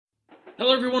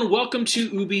Hello, everyone. Welcome to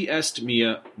Ubi Est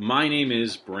Mea. My name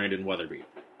is Brandon Weatherby.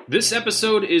 This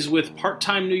episode is with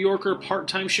part-time New Yorker,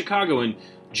 part-time Chicagoan,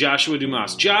 Joshua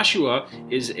Dumas. Joshua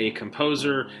is a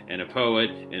composer and a poet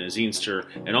and a zinester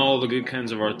and all the good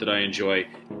kinds of art that I enjoy.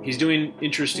 He's doing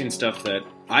interesting stuff that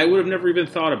I would have never even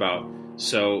thought about,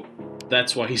 so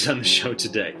that's why he's on the show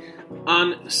today.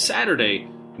 On Saturday,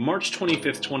 March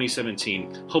 25th,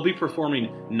 2017, he'll be performing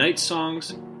Night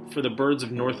Songs for the Birds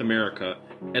of North America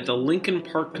at the Lincoln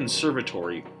Park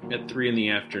Conservatory at 3 in the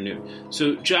afternoon.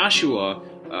 So Joshua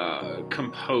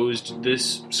composed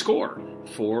this score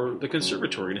for the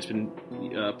conservatory, and it's been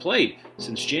played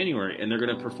since January, and they're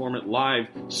going to perform it live,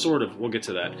 sort of. We'll get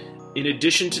to that. In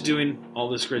addition to doing all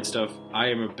this great stuff, I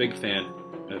am a big fan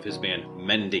of his band,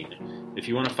 Mending. If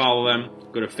you want to follow them,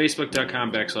 go to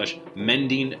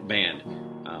facebook.com/mendingband.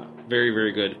 Very,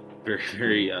 very good. Very,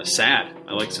 very sad.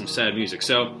 I like some sad music.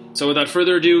 So without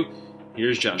further ado,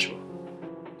 here's Joshua.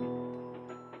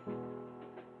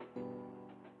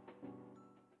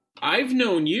 I've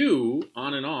known you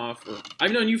on and off.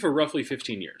 I've known you for roughly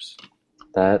 15 years.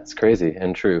 That's crazy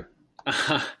and true.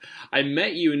 I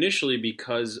met you initially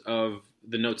because of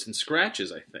the Notes and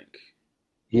Scratches, I think.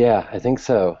 Yeah, I think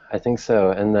so.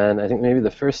 And then I think maybe the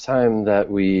first time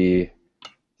that we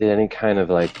did any kind of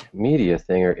like media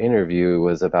thing or interview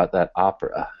was about that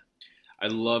opera. I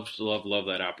love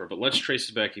that opera, but let's trace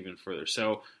it back even further.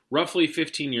 So roughly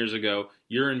 15 years ago,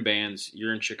 you're in bands,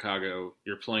 you're in Chicago,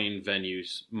 you're playing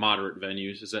venues, moderate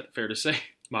venues. Is that fair to say?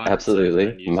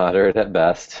 Absolutely, moderate at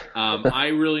best. I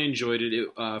really enjoyed it.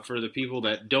 For the people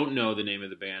that don't know the name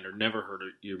of the band or never heard of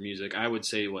your music, I would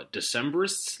say what,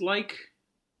 Decemberists-like?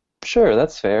 Sure,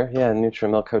 that's fair. Yeah,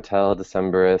 Neutral Milk Hotel,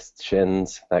 Decemberists,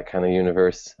 Shins, that kind of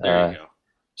universe. There you go.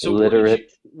 So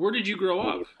literate. Where did you grow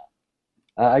up?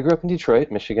 I grew up in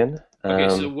Detroit, Michigan. Okay,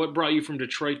 so what brought you from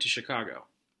Detroit to Chicago?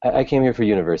 I came here for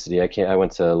university. I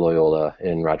went to Loyola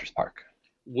in Rogers Park.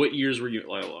 What years were you at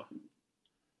Loyola?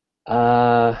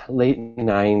 Late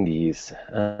 90s.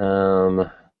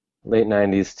 Late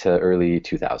 90s to early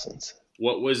 2000s.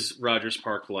 What was Rogers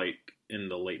Park like in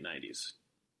the late 90s?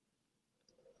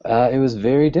 It was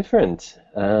very different.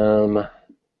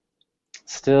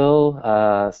 Still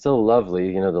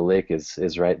lovely. You know, the lake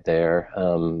is right there.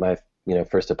 My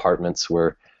first apartments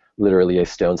were literally a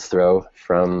stone's throw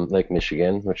from Lake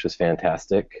Michigan, which was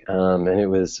fantastic. And it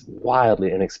was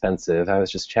wildly inexpensive. I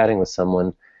was just chatting with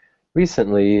someone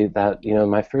recently that,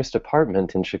 my first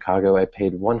apartment in Chicago, I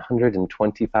paid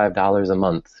 $125 a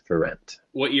month for rent.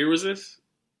 What year was this?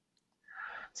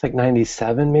 It's like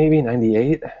 97, maybe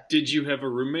 98. Did you have a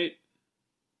roommate?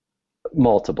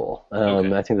 Multiple.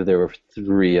 Okay. I think that there were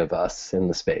 3 of us in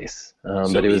the space,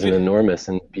 So but it was an enormous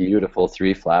and beautiful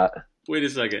 3-flat. Wait a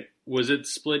second. Was it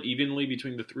split evenly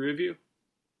between the 3 of you?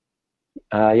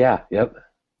 Yeah, yep.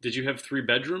 Did you have 3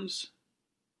 bedrooms?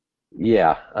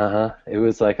 Yeah, It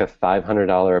was like a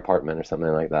 $500 apartment or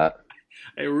something like that.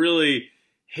 I really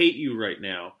hate you right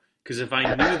now, because if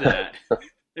I knew that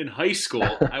in high school,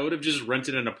 I would have just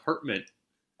rented an apartment.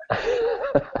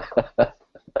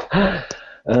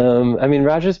 I mean,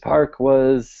 Rogers Park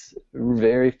was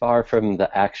very far from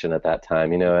the action at that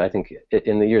time. I think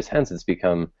in the years hence, it's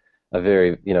become a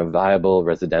very, viable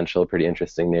residential, pretty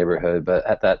interesting neighborhood. But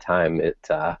at that time, it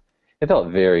felt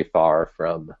very far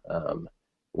from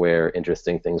where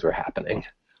interesting things were happening.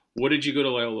 What did you go to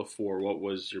Loyola for? What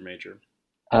was your major?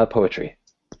 Poetry.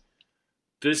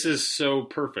 This is so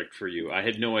perfect for you. I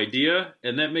had no idea,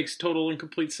 and that makes total and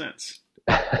complete sense.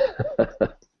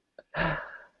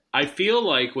 I feel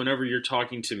like whenever you're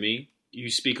talking to me,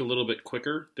 you speak a little bit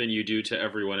quicker than you do to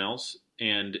everyone else,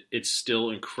 and it's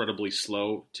still incredibly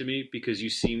slow to me because you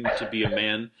seem to be a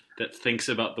man that thinks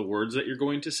about the words that you're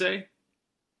going to say.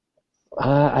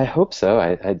 I hope so.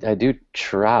 I do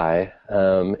try,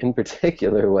 in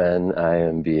particular when I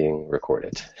am being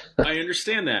recorded. I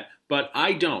understand that, but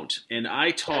I don't, and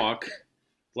I talk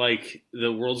like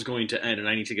the world's going to end, and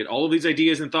I need to get all of these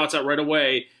ideas and thoughts out right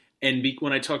away. And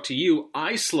when I talk to you,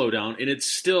 I slow down, and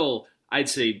it's still, I'd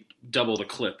say, double the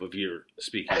clip of your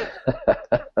speaking.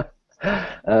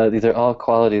 These are all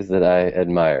qualities that I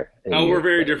admire. Oh, we're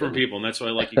very different people, and that's why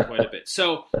I like you quite a bit.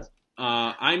 So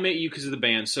I met you because of the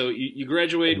band. So you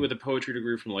graduated with a poetry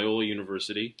degree from Loyola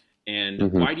University,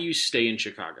 and why do you stay in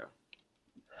Chicago?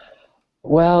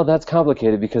 Well, that's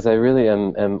complicated because I really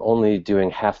am only doing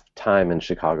half time in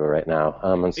Chicago right now.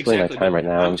 I'm splitting my time right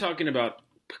now. I'm talking about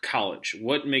college.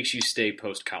 What makes you stay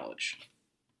post-college?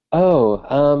 Oh,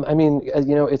 I mean,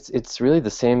 it's really the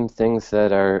same things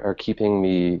that are keeping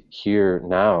me here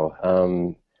now.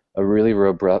 A really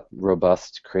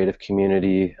robust creative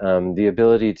community, the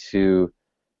ability to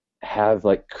have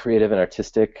like creative and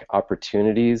artistic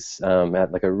opportunities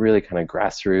at like a really kind of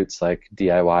grassroots, like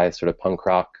DIY sort of punk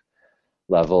rock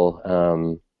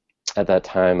level. At that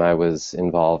time, I was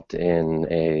involved in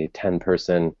a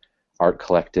 10-person art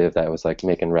collective that was like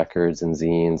making records and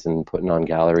zines and putting on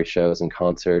gallery shows and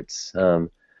concerts.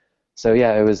 So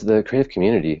yeah, it was the creative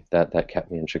community that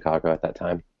kept me in Chicago at that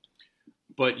time.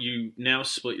 But you now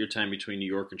split your time between New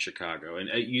York and Chicago, and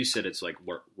you said it's like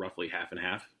what, roughly half and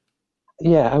half.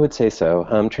 Yeah, I would say so.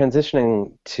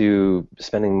 Transitioning to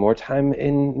spending more time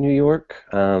in New York,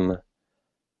 in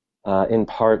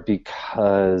part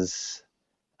because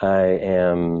I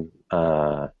am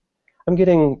I'm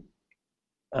getting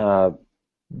uh,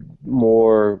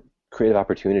 more creative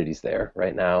opportunities there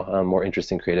right now, more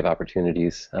interesting creative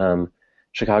opportunities.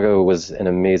 Chicago was an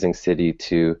amazing city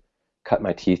to cut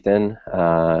my teeth in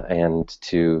and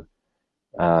to,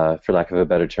 for lack of a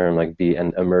better term, like be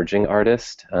an emerging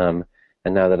artist.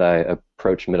 And now that I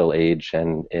approach middle age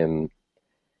and am,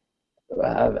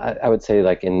 I would say,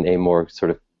 like in a more sort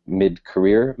of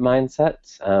mid-career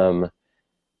mindset,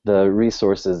 the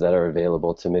resources that are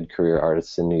available to mid-career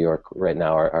artists in New York right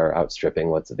now are outstripping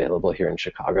what's available here in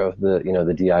Chicago. The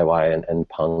DIY and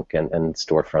punk and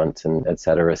storefront and et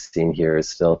cetera scene here is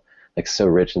still like so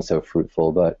rich and so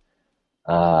fruitful, but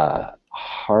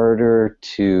harder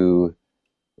to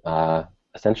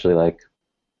essentially like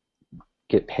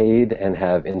get paid and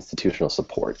have institutional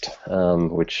support,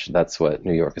 which that's what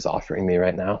New York is offering me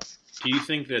right now. Do you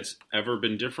think that's ever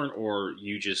been different, or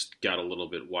you just got a little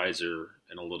bit wiser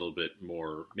and a little bit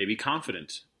more maybe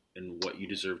confident in what you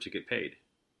deserve to get paid?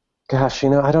 Gosh,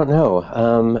 I don't know.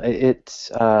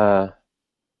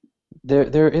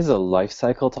 There is a life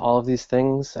cycle to all of these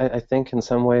things. I think in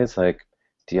some ways, like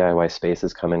DIY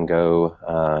spaces come and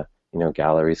go,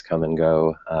 galleries come and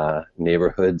go,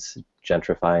 neighborhoods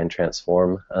gentrify and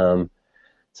transform.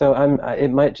 So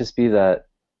it might just be that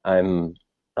I'm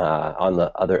on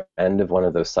the other end of one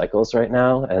of those cycles right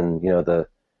now, and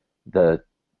the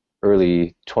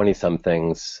early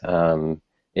 20-somethings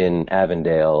in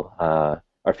Avondale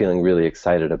are feeling really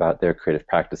excited about their creative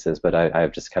practices, but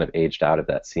I've just kind of aged out of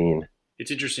that scene.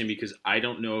 It's interesting because I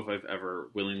don't know if I've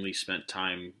ever willingly spent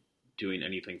time doing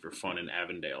anything for fun in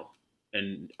Avondale,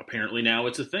 and apparently now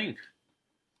it's a thing.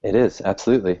 It is,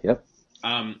 absolutely. Yep.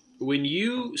 When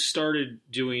you started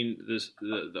doing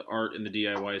the art in the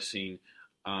DIY scene,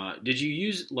 did you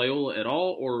use Loyola at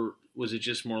all, or was it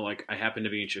just more like I happen to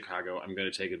be in Chicago, I'm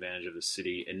going to take advantage of the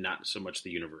city and not so much the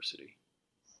university?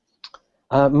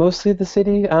 Mostly the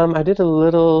city. I did a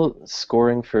little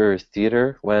scoring for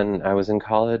theater when I was in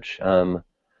college,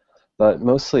 but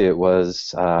mostly it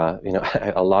was,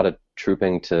 a lot of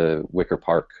trooping to Wicker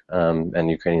Park and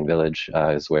Ukrainian Village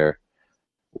is where,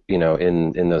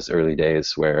 in those early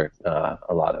days where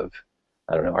a lot of,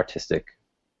 I don't know, artistic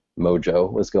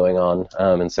mojo was going on.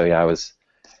 And so, yeah, I was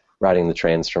riding the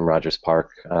trains from Rogers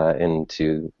Park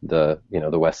into the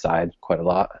West Side quite a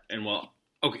lot. And well,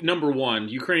 okay, number one,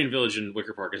 Ukrainian Village in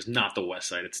Wicker Park is not the West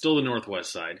Side. It's still the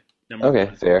Northwest Side. Number Okay,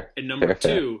 one. fair. And number Fair,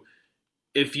 fair. two,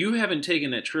 if you haven't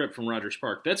taken that trip from Rogers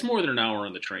Park, that's more than an hour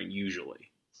on the train usually.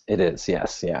 It is,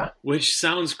 yes, yeah. Which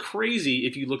sounds crazy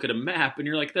if you look at a map and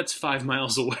you're like, that's 5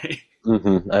 miles away.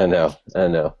 I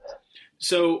know.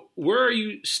 So where are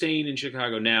you staying in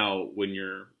Chicago now when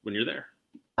you're there?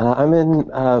 I'm in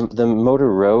the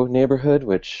Motor Row neighborhood,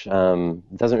 which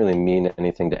doesn't really mean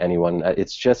anything to anyone.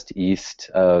 It's just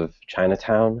east of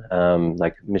Chinatown,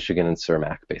 like Michigan and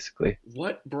Cermak, basically.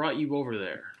 What brought you over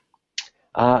there?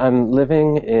 I'm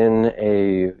living in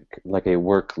a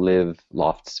work-live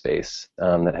loft space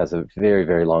that has a very,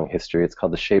 very long history. It's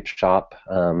called the Shape Shop.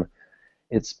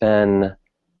 It's been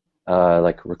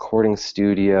like recording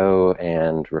studio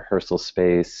and rehearsal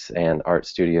space and art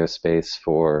studio space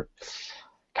for,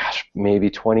 gosh, maybe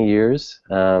 20 years.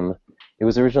 It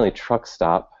was originally a truck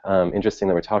stop. Interesting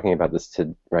that we're talking about this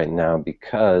right now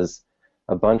because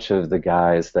a bunch of the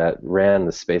guys that ran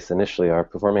the space initially are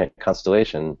performing at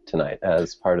Constellation tonight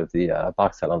as part of the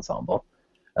Box Set Ensemble,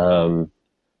 a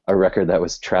record that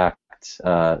was tracked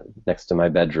next to my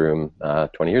bedroom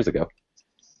 20 years ago.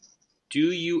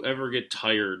 Do you ever get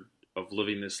tired of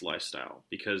living this lifestyle?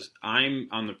 Because I'm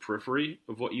on the periphery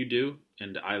of what you do,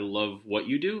 and I love what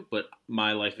you do, but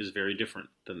my life is very different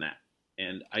than that,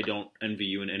 and I don't envy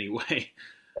you in any way.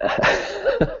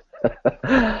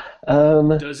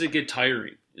 Does it get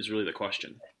tiring is really the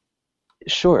question.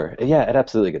 Sure. Yeah, it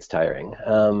absolutely gets tiring.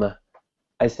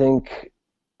 I think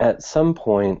at some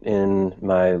point in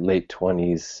my late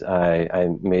 20s, I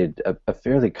made a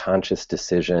fairly conscious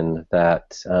decision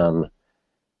that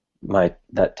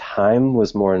that time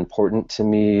was more important to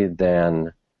me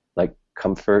than like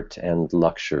comfort and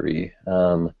luxury.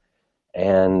 And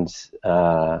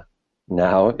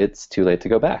now it's too late to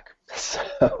go back.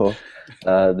 So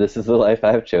this is the life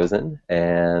I've chosen,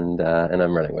 and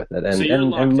I'm running with it, So you're and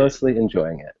locked mostly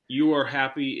enjoying it. You are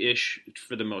happy-ish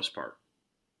for the most part.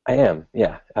 I am,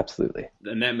 yeah, absolutely.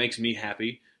 And that makes me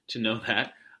happy to know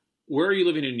that. Where are you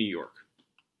living in New York?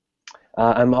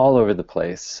 I'm all over the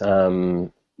place.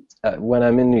 When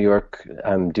I'm in New York,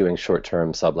 I'm doing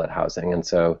short-term sublet housing, and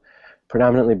so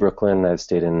predominantly Brooklyn. I've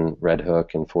stayed in Red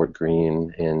Hook, in Fort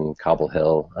Greene, in Cobble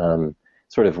Hill,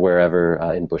 sort of wherever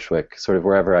in Bushwick, sort of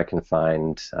wherever I can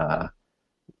find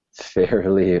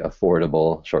fairly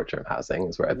affordable short-term housing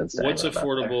is where I've been staying. What's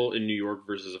affordable in New York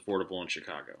versus affordable in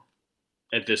Chicago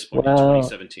at this point in Well,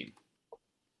 2017?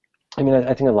 I mean,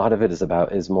 I think a lot of it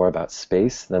is more about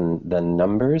space than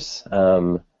numbers.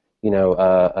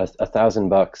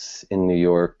 $1,000 in New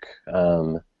York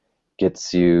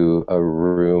gets you a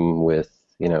room with,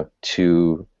 gets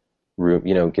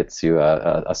you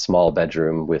a small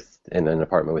bedroom in an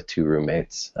apartment with two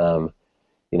roommates.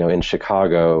 In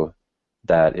Chicago,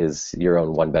 that is your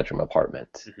own one-bedroom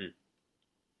apartment. Mm-hmm.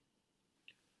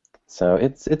 So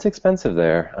it's expensive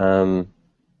there.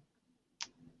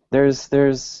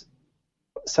 There's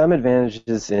some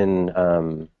advantages in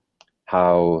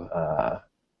how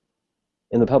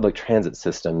in the public transit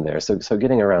system there. So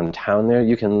getting around town there,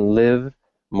 you can live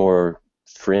more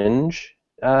fringe,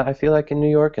 I feel like, in New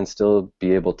York, and still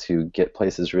be able to get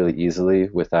places really easily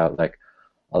without like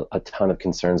a ton of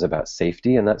concerns about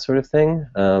safety and that sort of thing.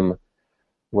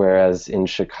 Whereas in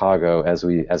Chicago, as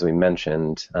we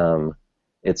mentioned,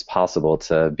 it's possible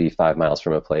to be 5 miles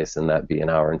from a place and that be an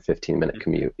hour and 15-minute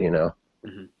commute.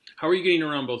 Mm-hmm. How are you getting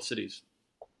around both cities?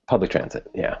 Public transit,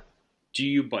 yeah. Do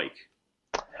you bike?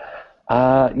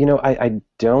 I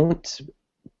don't.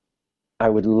 I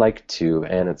would like to,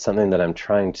 and it's something that I'm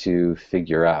trying to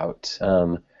figure out.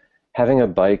 Having a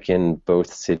bike in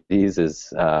both cities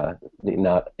is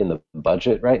not in the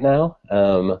budget right now.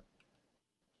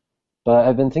 But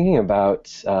I've been thinking about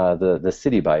the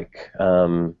city bike,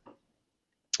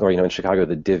 or in Chicago,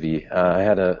 the Divvy. I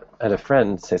had a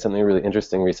friend say something really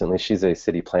interesting recently. She's a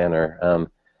city planner,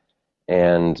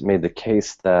 and made the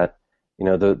case that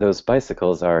those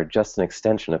bicycles are just an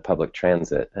extension of public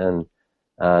transit, and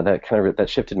that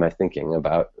shifted my thinking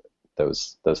about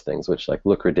those things, which like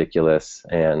look ridiculous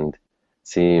and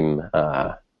seem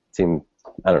I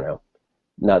don't know,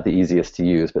 not the easiest to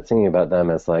use, but thinking about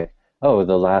them as like, oh,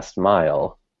 the last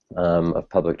mile of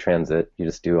public transit you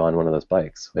just do on one of those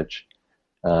bikes, which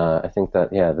I think that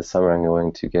this summer I'm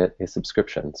going to get a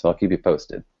subscription, so I'll keep you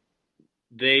posted.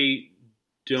 They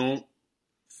don't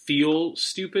feel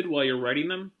stupid while you're riding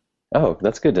them. Oh,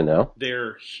 that's good to know.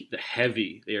 They're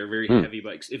heavy. They are very heavy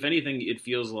bikes. If anything, it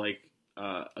feels like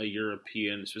a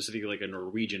European, specifically like a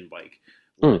Norwegian bike,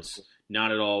 where it's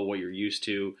not at all what you're used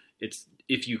to. It's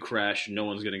if you crash, no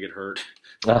one's going to get hurt.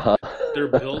 Uh-huh.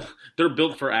 They're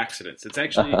built for accidents. It's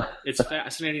actually it's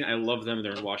fascinating. I love them.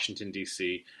 They're in Washington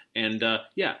D.C. and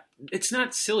it's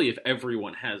not silly if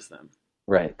everyone has them.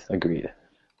 Right. Agreed.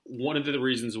 One of the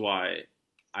reasons why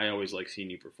I always like seeing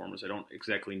you perform is I don't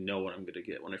exactly know what I'm going to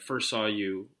get. When I first saw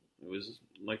you, it was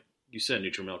like you said,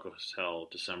 Neutral Milk Hotel,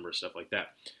 December, stuff like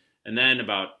that. And then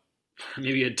about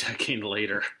maybe a decade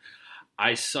later,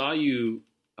 I saw you.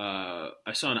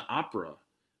 I saw an opera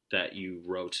that you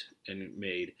wrote and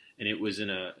made, and it was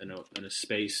in a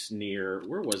space near,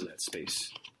 where was that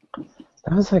space?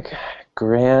 That was like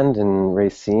Grand and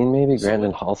Racine, maybe Grand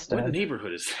and Hallstead. What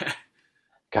neighborhood is that?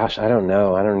 Gosh, I don't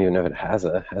know. I don't even know if it has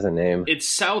a name.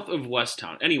 It's south of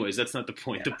Westtown. Anyways, that's not the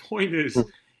point. The point is,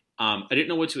 I didn't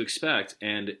know what to expect,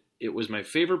 and it was my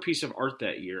favorite piece of art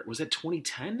that year. Was that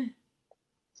 2010?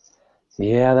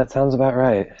 Yeah, that sounds about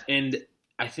right. And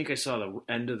I think I saw the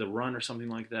end of the run or something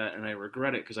like that, and I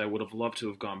regret it because I would have loved to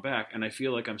have gone back. And I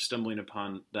feel like I'm stumbling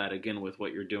upon that again with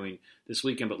what you're doing this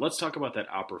weekend. But let's talk about that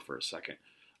opera for a second.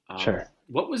 Sure.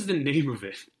 What was the name of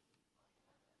it?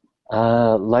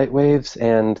 Light Waves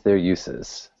and Their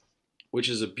Uses. Which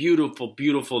is a beautiful,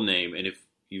 beautiful name. And if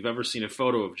you've ever seen a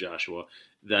photo of Joshua,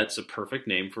 that's a perfect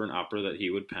name for an opera that he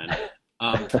would pen.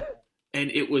 And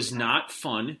it was not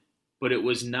fun, but it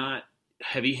was not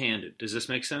heavy-handed. Does this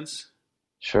make sense?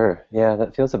 Sure. Yeah,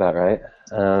 that feels about right.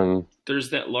 There's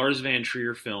that Lars Van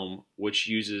Trier film which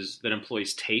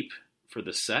employs tape for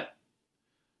the set.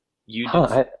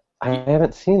 I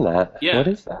haven't seen that. Yeah. What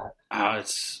is that?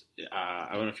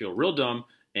 I want to feel real dumb,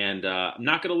 and I'm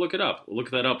not going to look it up.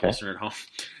 Look that up, Okay. Listener at home.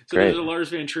 So Great. there's a Lars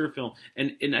Van Trier film,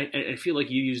 and I feel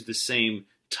like you use the same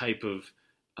type of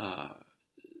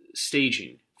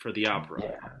staging for the opera.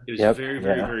 Yeah. It was Yep. very,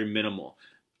 very, Yeah. very minimal.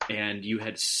 and you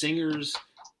had singers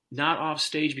not off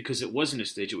stage because it wasn't a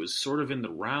stage; it was sort of in the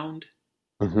round.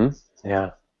 Hmm.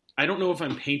 Yeah. I don't know if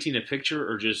I'm painting a picture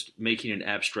or just making an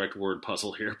abstract word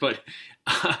puzzle here, but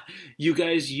you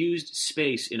guys used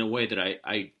space in a way that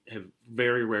I have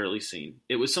very rarely seen.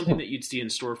 It was something that you'd see in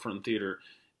storefront theater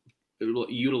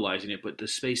utilizing it, but the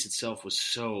space itself was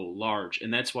so large,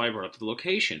 and that's why I brought up the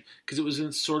location because it was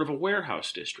in sort of a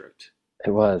warehouse district.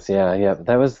 It was, yeah, yeah.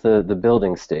 That was the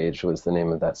building stage was the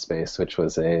name of that space, which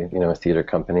was a theater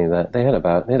company that they had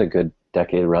a good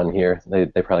decade run here. They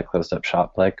probably closed up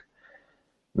shop like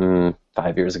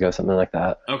 5 years ago, something like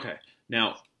that. Okay,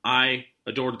 now I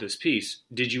adored this piece.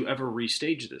 Did you ever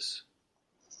restage this?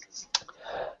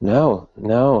 No,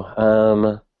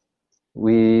 no.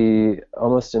 We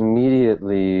almost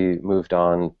immediately moved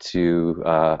on to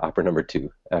opera number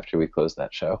two after we closed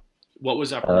that show. What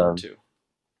was opera number Um, two?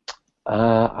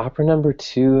 Opera number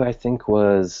two, I think,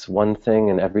 was One Thing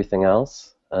and Everything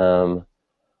Else.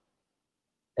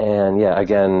 And yeah,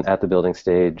 again, at the building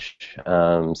stage,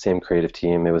 same creative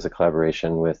team. It was a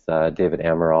collaboration with David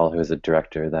Amaral, who is a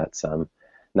director that's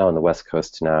now on the West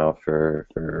Coast now for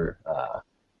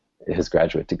his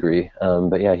graduate degree.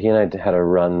 But yeah, he and I had a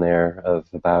run there of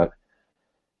about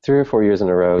 3 or 4 years in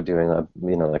a row doing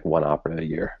like one opera a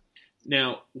year.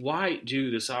 Now, why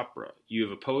do this opera? You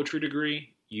have a poetry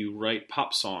degree, you write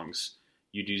pop songs,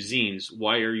 you do zines.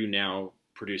 Why are you now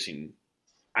producing,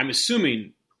 I'm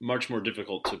assuming, much more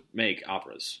difficult to make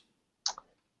operas?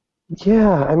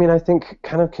 Yeah, I mean, I think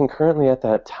kind of concurrently at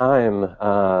that time,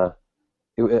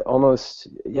 it almost,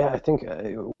 yeah, I think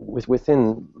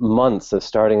within months of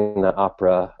starting that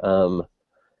opera,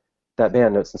 that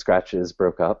band Notes and Scratches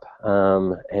broke up,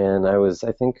 and I was,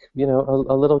 I think,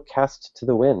 a little cast to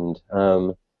the wind,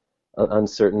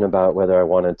 uncertain about whether I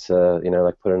wanted to,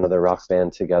 like put another rock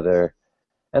band together,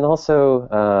 and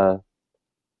also,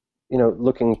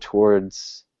 looking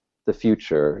towards the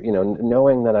future,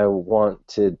 knowing that I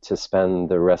wanted to spend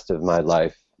the rest of my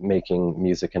life making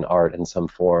music and art in some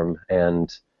form,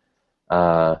 and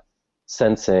uh,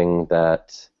 sensing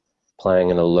that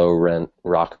playing in a low-rent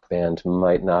rock band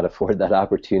might not afford that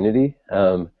opportunity.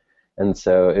 And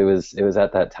so it was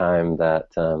at that time that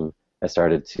I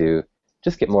started to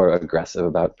just get more aggressive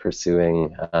about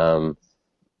pursuing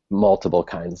multiple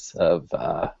kinds of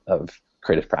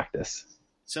creative practice.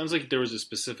 Sounds like there was a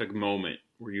specific moment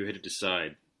where you had to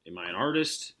decide, am I an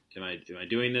artist? Am I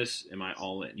doing this? Am I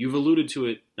all in? You've alluded to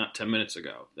it not 10 minutes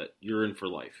ago that you're in for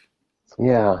life.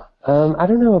 Yeah, I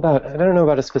don't know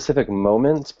about a specific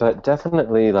moment, but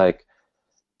definitely like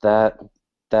that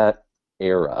that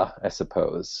era, I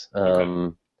suppose.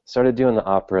 Okay. Started doing the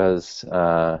operas,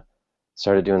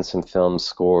 started doing some film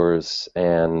scores,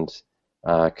 and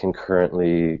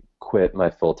concurrently quit my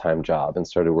full-time job and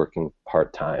started working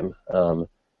part-time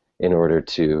in order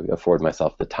to afford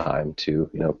myself the time to,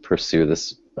 pursue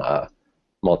this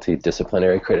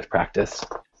multidisciplinary creative practice.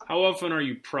 How often are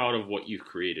you proud of what you've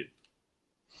created?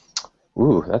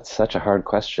 Ooh, that's such a hard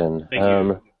question. Thank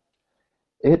you.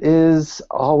 It is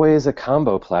always a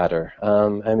combo platter.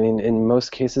 I mean, in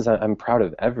most cases, I'm proud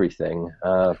of everything,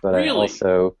 but I Really?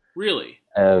 also Really?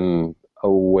 am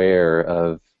aware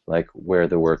of like where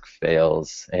the work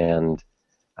fails, and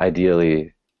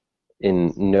ideally,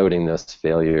 in noting those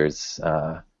failures,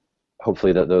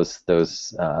 hopefully that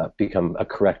those become a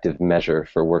corrective measure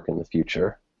for work in the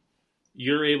future.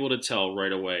 You're able to tell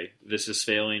right away this is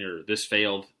failing or this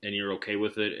failed, and you're okay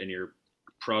with it, and you're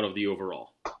proud of the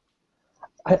overall.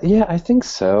 Yeah, I think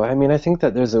so. I mean, I think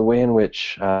that there's a way in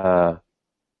which I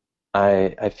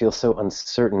feel so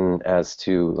uncertain as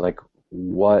to like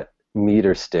what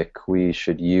meter stick we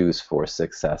should use for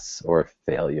success or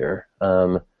failure.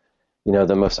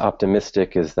 The most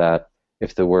optimistic is that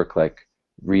if the work like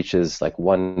reaches like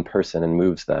one person and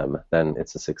moves them, then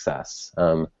it's a success.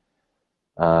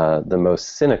 The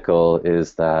most cynical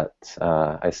is that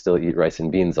I still eat rice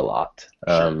and beans a lot.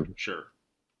 Sure, sure.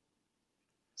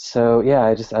 So yeah,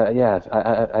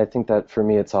 I think that for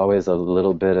me it's always a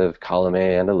little bit of column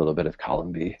A and a little bit of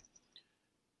column B.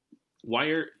 Why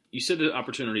are you said the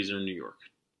opportunities are in New York?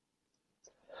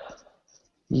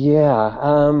 Yeah,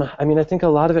 I mean I think a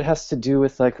lot of it has to do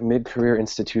with like mid-career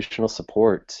institutional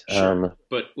support. Sure.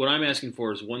 But what I'm asking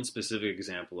for is one specific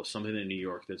example of something in New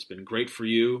York that's been great for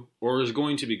you or is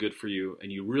going to be good for you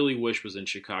and you really wish was in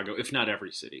Chicago, if not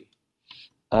every city.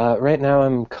 Right now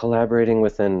I'm collaborating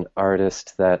with an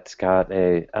artist that got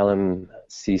a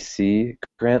LMCC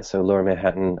grant, so Lower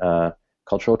Manhattan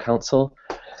Cultural Council.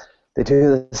 They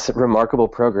do this remarkable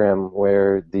program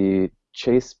where the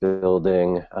Chase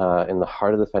building in the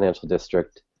heart of the financial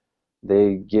district,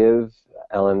 they give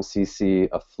LMCC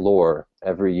a floor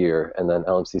every year, and then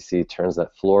LMCC turns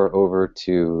that floor over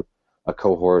to a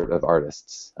cohort of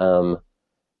artists.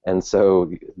 And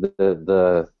so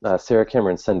Sarah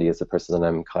Cameron Sundy is the person that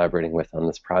I'm collaborating with on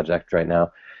this project right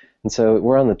now. And so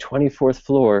we're on the 24th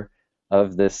floor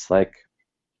of this like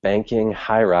banking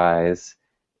high-rise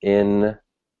in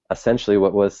essentially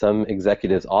what was some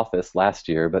executive's office last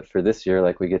year, but for this year,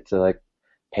 like we get to like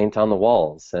paint on the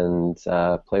walls and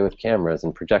play with cameras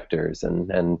and projectors,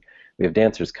 and we have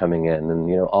dancers coming in, and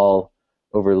all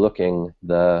overlooking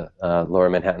the lower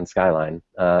Manhattan skyline.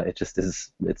 It just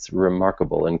is, it's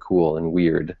remarkable and cool and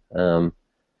weird. And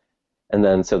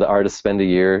then so the artists spend a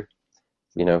year,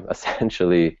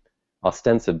 essentially,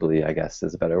 ostensibly, I guess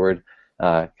is a better word,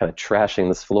 kind of trashing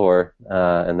this floor,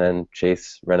 and then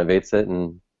Chase renovates it,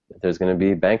 and there's going to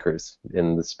be bankers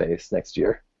in the space next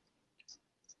year.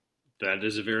 That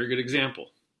is a very good example.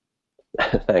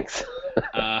 Thanks.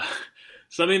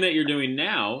 Something that you're doing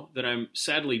now that I'm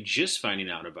sadly just finding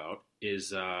out about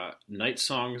is Night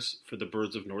Songs for the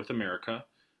Birds of North America,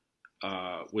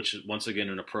 which is once again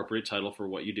an appropriate title for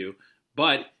what you do.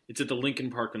 But it's at the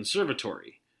Lincoln Park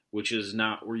Conservatory, which is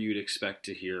not where you'd expect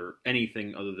to hear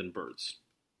anything other than birds.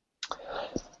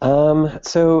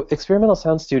 So Experimental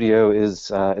Sound Studio is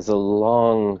a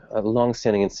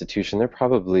long-standing institution. They're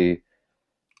probably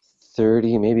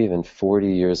 30, maybe even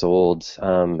 40 years old,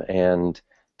 and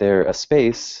they're a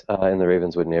space in the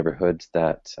Ravenswood neighborhood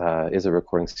that is a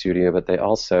recording studio, but they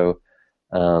also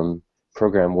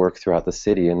program work throughout the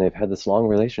city, and they've had this long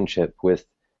relationship with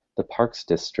the Parks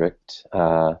District,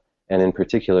 and in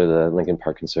particular the Lincoln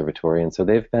Park Conservatory, and so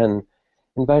they've been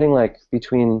inviting like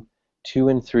between 2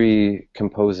 and 3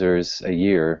 composers a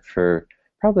year for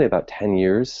probably about 10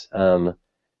 years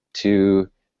to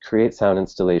create sound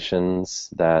installations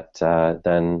that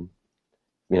then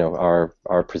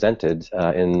are presented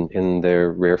in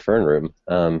their rare fern room.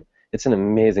 It's an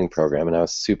amazing program, and I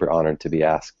was super honored to be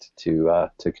asked to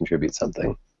contribute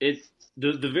something.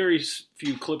 The very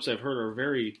few clips I've heard are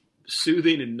very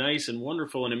soothing and nice and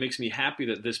wonderful, and it makes me happy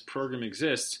that this program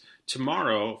exists.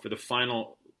 Tomorrow, for the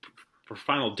final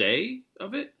day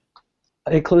of it?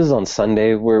 It closes on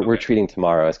Sunday. We're treating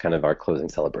tomorrow as kind of our closing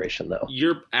celebration, though.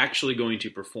 You're actually going to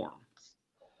perform.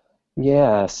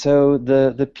 Yeah, so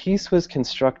the piece was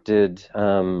constructed.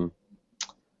 I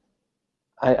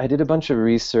did a bunch of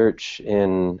research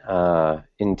into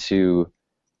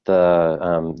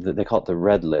they call it the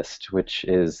Red List, which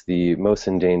is the most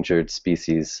endangered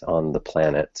species on the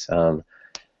planet. And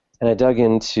I dug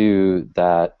into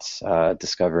that,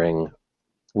 discovering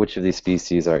which of these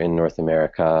species are in North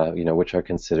America, which are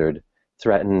considered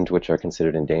threatened, which are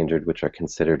considered endangered, which are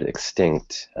considered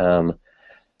extinct. And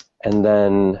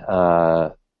then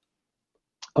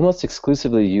almost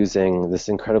exclusively using this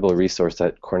incredible resource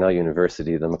at Cornell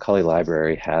University, the Macaulay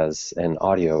Library has an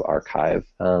audio archive.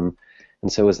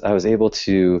 And so I was able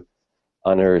to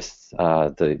unearth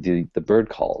the bird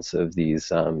calls of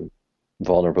these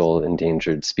vulnerable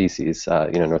endangered species,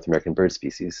 North American bird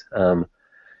species.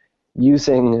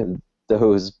 Using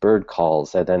those bird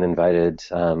calls, I then invited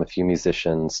a few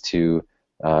musicians to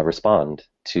respond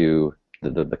to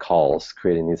the calls,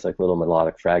 creating these like little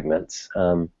melodic fragments.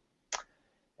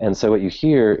 And so what you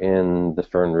hear in the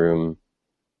Fern Room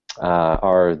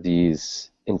are these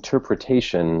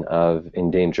interpretation of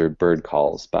endangered bird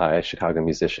calls by Chicago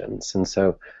musicians. And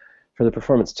so for the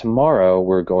performance tomorrow,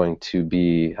 we're going to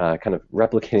be kind of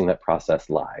replicating that process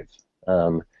live.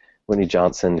 Winnie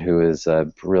Johnson, who is a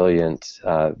brilliant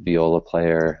viola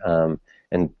player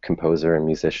and composer and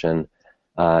musician,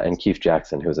 and Keith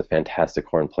Jackson, who is a fantastic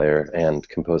horn player and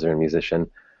composer and musician,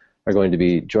 are going to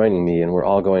be joining me, and we're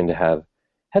all going to have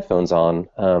headphones on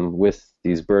with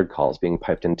these bird calls being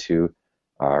piped into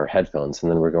our headphones,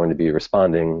 and then we're going to be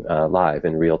responding live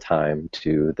in real time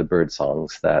to the bird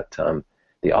songs that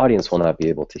the audience will not be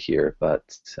able to hear, but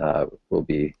will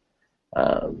be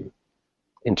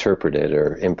interpreted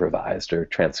or improvised or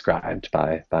transcribed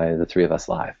by the three of us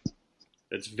live.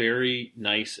 It's very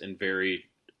nice and very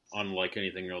unlike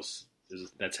anything else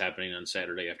that's happening on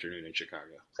Saturday afternoon in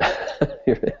Chicago.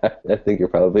 I think you're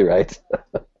probably right.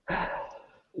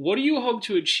 What do you hope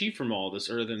to achieve from all this,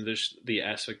 other than the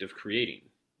aspect of creating,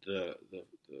 the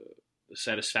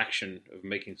satisfaction of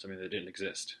making something that didn't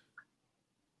exist?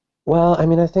 Well, I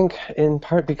mean, I think in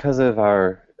part because of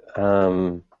our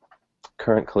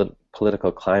current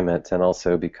political climate, and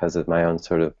also because of my own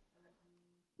sort of,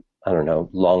 I don't know,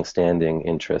 long-standing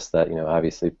interest that,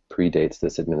 obviously predates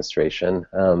this administration,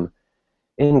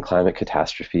 in climate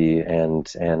catastrophe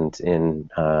and in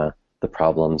the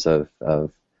problems of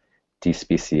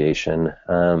despeciation.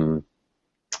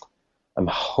 I'm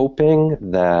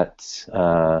hoping that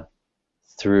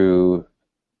through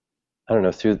I don't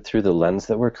know through the lens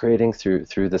that we're creating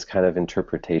through this kind of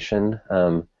interpretation,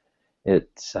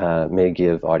 it may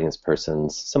give audience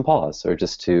persons some pause, or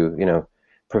just to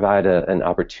provide an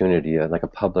opportunity, like a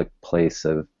public place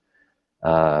of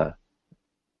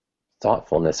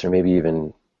thoughtfulness, or maybe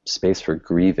even space for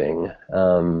grieving,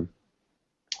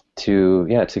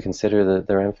 to consider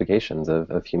the ramifications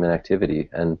of human activity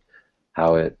and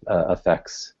how it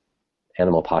affects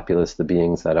animal populace, the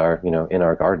beings that are in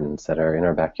our gardens, that are in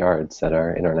our backyards, that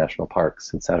are in our national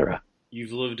parks, etc.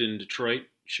 You've lived in Detroit,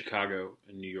 Chicago,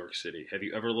 and New York City. Have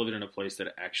you ever lived in a place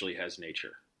that actually has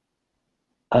nature?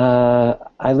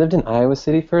 I lived in Iowa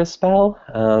City for a spell,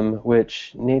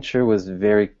 which nature was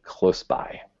very close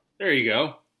by. There you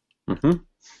go. Hmm.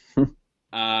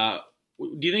 Do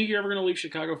you think you're ever going to leave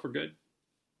Chicago for good?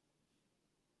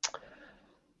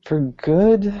 For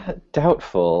good,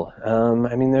 doubtful.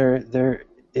 I mean, there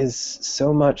is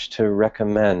so much to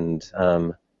recommend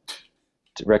the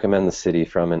city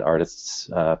from an artist's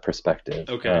perspective.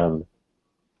 Okay.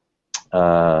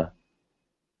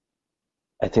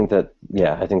 I think that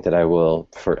I will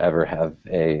forever have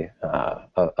a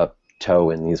toe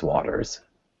in these waters.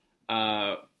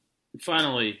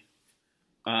 Finally,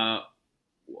 uh,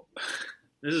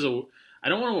 I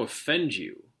don't want to offend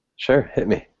you. Sure, hit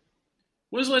me.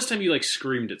 When was the last time you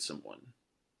screamed at someone?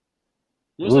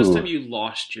 When was the last Ooh. time you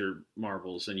lost your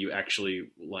marbles and you actually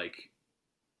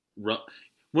When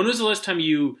was the last time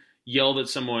you yelled at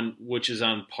someone, which is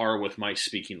on par with my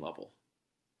speaking level?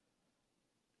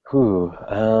 Ooh.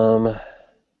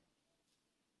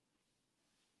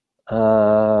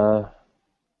 Uh,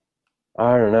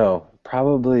 I don't know.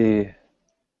 Probably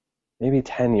maybe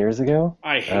 10 years ago.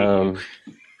 I hate you.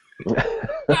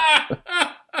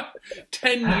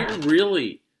 10 years,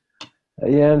 really?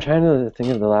 Yeah, I'm trying to think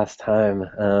of the last time. Do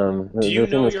you The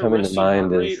thing know that's your coming to resting heart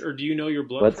mind rate, is or do you know your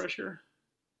blood what's. pressure?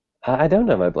 I don't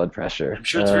know my blood pressure. I'm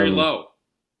sure it's very low.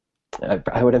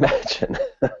 I would imagine.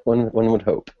 One would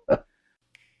hope.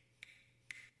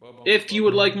 If you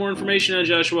would like more information on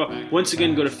Joshua, once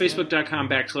again, go to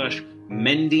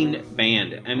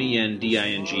facebook.com/mendingband,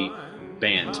 MENDING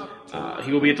band.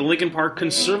 He will be at the Lincoln Park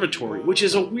Conservatory, which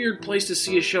is a weird place to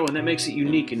see a show, and that makes it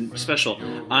unique and special,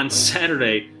 on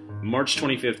Saturday, March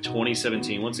 25th,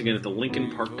 2017. Once again, at the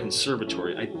Lincoln Park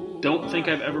Conservatory. I don't think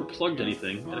I've ever plugged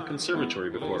anything at a conservatory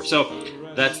before. So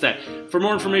that's that. For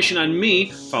more information on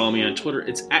me, follow me on Twitter.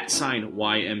 It's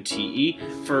 @YMTE.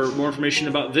 For more information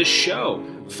about this show,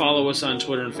 follow us on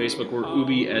Twitter and Facebook. We're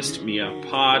Ubi Est Mea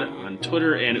Pod on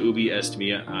Twitter and Ubi Est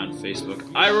Mea on Facebook.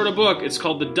 I wrote a book. It's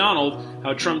called The Donald,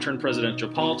 How Trump Turned Presidential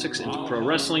Politics into Pro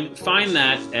Wrestling. Find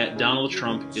that at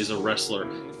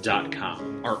DonaldTrumpIsAWrestler.com.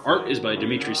 Our art is by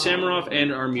Dmitry Samaroff,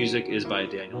 and our music is by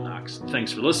Daniel Knox.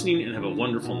 Thanks for listening, and have a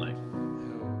wonderful night.